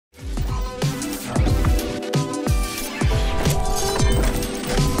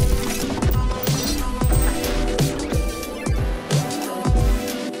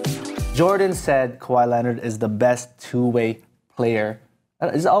Jordan said Kawhi Leonard is the best two-way player.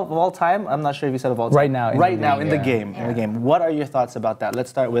 Is it of all time? I'm not sure if you said of all time. Right now. In the game. What are your thoughts about that?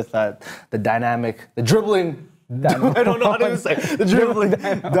 Let's start with the dynamic, the dribbling. I don't know how to say the dribbling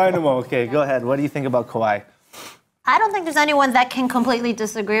dynamo. Okay, go ahead. What do you think about Kawhi? I don't think there's anyone that can completely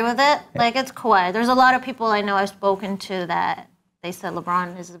disagree with it. Like, it's Kawhi. There's a lot of people I know I've spoken to that they said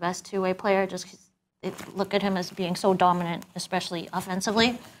LeBron is the best two-way player just because they look at him as being so dominant, especially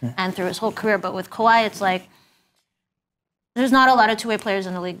offensively and through his whole career. But with Kawhi, it's like there's not a lot of two-way players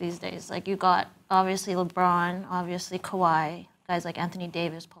in the league these days. Like, you got obviously LeBron, obviously Kawhi, guys like Anthony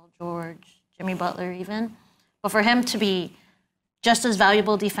Davis, Paul George, Jimmy Butler even. But for him to be just as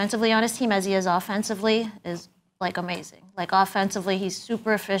valuable defensively on his team as he is offensively is like amazing. Like, offensively, he's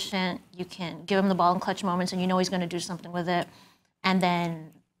super efficient. You can give him the ball in clutch moments and you know he's going to do something with it. And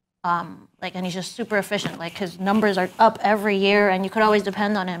then, and he's just super efficient. Like, his numbers are up every year and you could always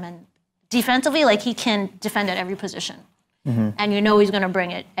depend on him. And defensively, like, he can defend at every position. And you know he's going to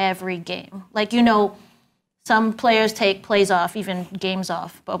bring it every game. Like, you know, some players take plays off, even games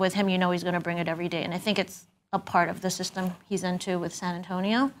off. But with him, you know he's going to bring it every day. And I think it's a part of the system he's into with San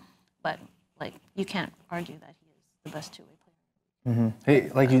Antonio. But, like, you can't argue that he is the best two-way player.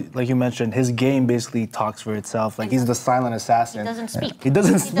 Hey, like you mentioned, his game basically talks for itself. Like, he's the silent assassin. He doesn't speak. He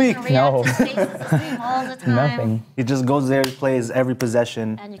doesn't speak. He doesn't react to spaces all the time. Nothing. He just goes there, plays every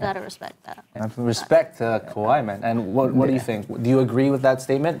possession. And you got to respect that. Respect to Kawhi, man. And what do you think? Do you agree with that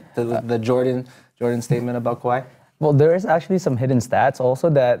statement, the Jordan statement about Kawhi? Well, there is actually some hidden stats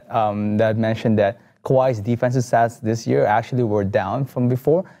also that that mentioned that Kawhi's defensive stats this year actually were down from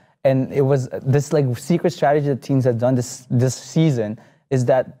before. And it was this like secret strategy that teams have done this season is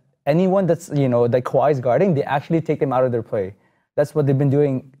that anyone that's, you know, that Kawhi's guarding, they actually take them out of their play. That's what they've been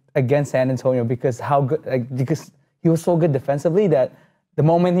doing against San Antonio because because he was so good defensively that the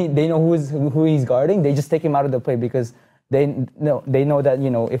moment they know who he's guarding, they just take him out of the play because they know that,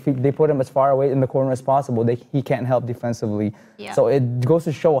 you know, if they put him as far away in the corner as possible, he can't help defensively. Yeah. So it goes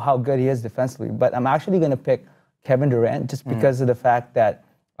to show how good he is defensively. But I'm actually going to pick Kevin Durant just because of the fact that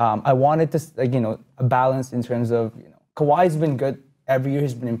I wanted to, like, you know, a balance in terms of, you know, Kawhi's been good every year,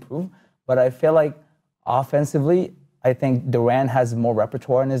 he's been improved, but I feel like offensively, I think Durant has more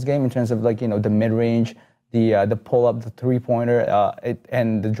repertoire in his game in terms of, like, you know, the mid-range, the pull-up, the three-pointer,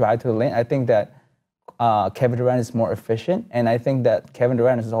 and the drive to the lane. I think that Kevin Durant is more efficient, and I think that Kevin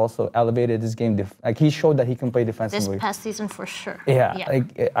Durant has also elevated his game. Like, he showed that he can play defensively. This past season, for sure. Yeah.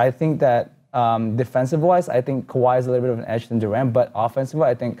 Like, I think that defensive-wise, I think Kawhi is a little bit of an edge than Durant, but offensively,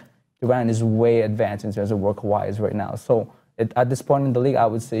 I think Durant is way advanced in terms of where Kawhi is right now. So at this point in the league, I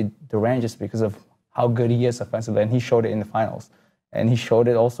would say Durant just because of how good he is offensively, and he showed it in the finals. And he showed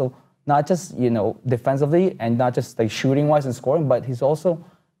it also not just, you know, defensively and not just like shooting-wise and scoring, but he's also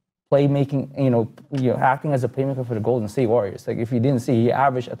playmaking, you know, acting as a playmaker for the Golden State Warriors. Like, if you didn't see, he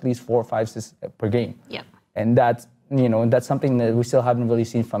averaged at least 4 or 5 assists per game. Yeah. And that's, you know, that's something that we still haven't really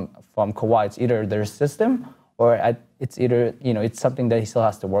seen from Kawhi. It's either their system or it's either, you know, it's something that he still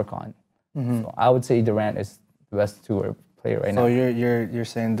has to work on. So I would say Durant is the best two-way player right now. So you're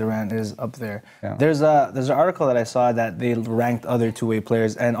saying Durant is up there. Yeah. There's an article that I saw that they ranked other two-way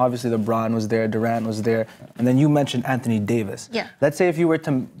players, and obviously LeBron was there, Durant was there, and then you mentioned Anthony Davis. Yeah. Let's say if you were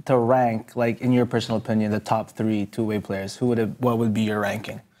to rank, like, in your personal opinion, the top 3 two-way players, what would be your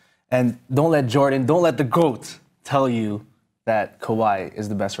ranking? And don't let the GOAT tell you that Kawhi is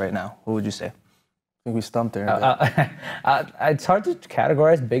the best right now. What would you say? I think we stumped there. It's hard to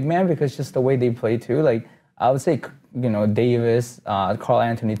categorize big man because just the way they play too. Like, I would say, you know, Davis, Karl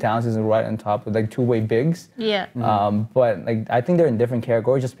Anthony Towns is right on top with like two-way bigs. Yeah. But like, I think they're in different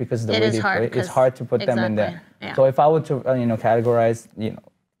categories just because of the way they play. It's hard to put them in there. Yeah. So if I were to, you know, categorize, you know,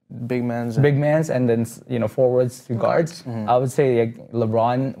 big mans and then, you know, forwards to guards, I would say like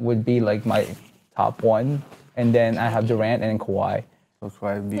LeBron would be like my top 1, and then I have Durant and Kawhi. So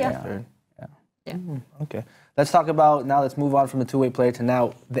Kawhi would be third. Yeah. Okay. Let's move on from the two-way player to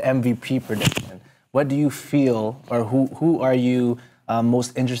now the MVP prediction. What do you feel, or who are you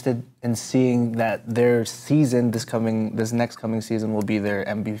most interested in seeing that their season, this next coming season, will be their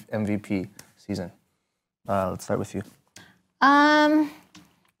MVP season? Let's start with you.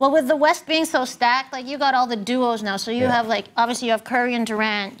 Well, with the West being so stacked, like, you got all the duos now. So you have, like, obviously you have Curry and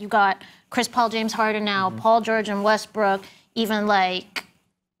Durant. You got Chris Paul, James Harden now, Paul George and Westbrook, even like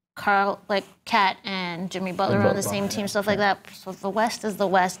Kat and Jimmy Butler on the same team, stuff like that. So the West is the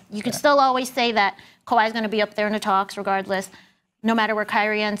West. You could still always say that Kawhi's going to be up there in the talks regardless. No matter where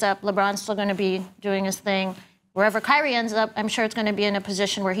Kyrie ends up, LeBron's still going to be doing his thing. Wherever Kyrie ends up, I'm sure it's going to be in a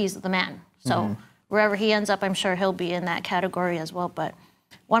position where he's the man. So wherever he ends up, I'm sure he'll be in that category as well. But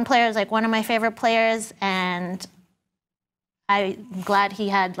one player is like one of my favorite players, and I'm glad he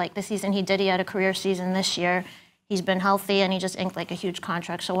had like the season he did. He had a career season this year. He's been healthy, and he just inked like a huge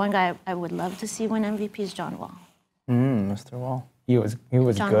contract. So one guy I would love to see win MVP is John Wall. Mr. Wall. He was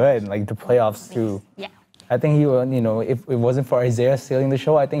good. Like the playoffs too. Yeah. I think he would, if it wasn't for Isaiah stealing the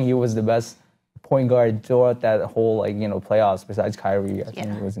show, I think he was the best point guard throughout that whole playoffs besides Kyrie. I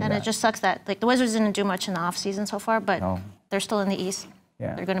think he was in and that. it just sucks that like the Wizards didn't do much in the offseason so far, but they're still in the East.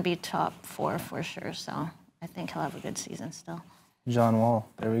 Yeah. They're going to be top 4 for sure. So I think he'll have a good season still. John Wall.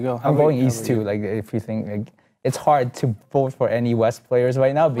 There we go. I'm going East too. Like if you think it's hard to vote for any West players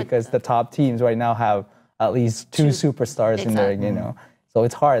right now because the top teams right now have at least two superstars in there. So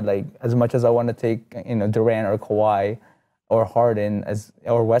it's hard. Like as much as I want to take Durant or Kawhi or Harden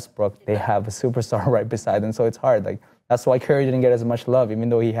or Westbrook, they have a superstar right beside them. So it's hard. Like that's why Curry didn't get as much love, even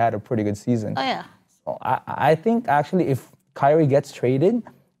though he had a pretty good season. Oh yeah. So I think actually if Kyrie gets traded,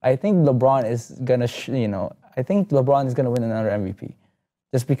 I think LeBron is gonna I think LeBron is gonna win another MVP,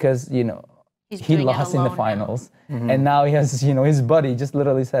 just because he lost in the finals, and now he has his buddy just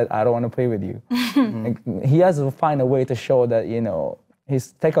literally said, "I don't want to play with you." Like, he has to find a way to show that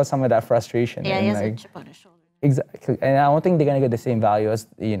he's take out some of that frustration. Yeah, and, he has a chip on his shoulder. Exactly, and I don't think they're gonna get the same value as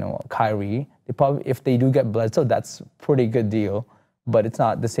Kyrie. They probably, if they do get Bledsoe, that's a pretty good deal, but it's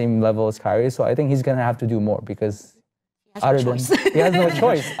not the same level as Kyrie. So I think he's gonna have to do more because he has no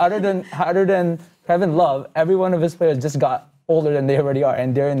choice. Other than Kevin Love, every one of his players just got older than they already are,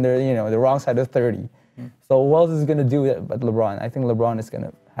 and they're in the wrong side of 30. So who else is gonna do it but LeBron? I think LeBron is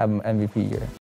gonna have an MVP year.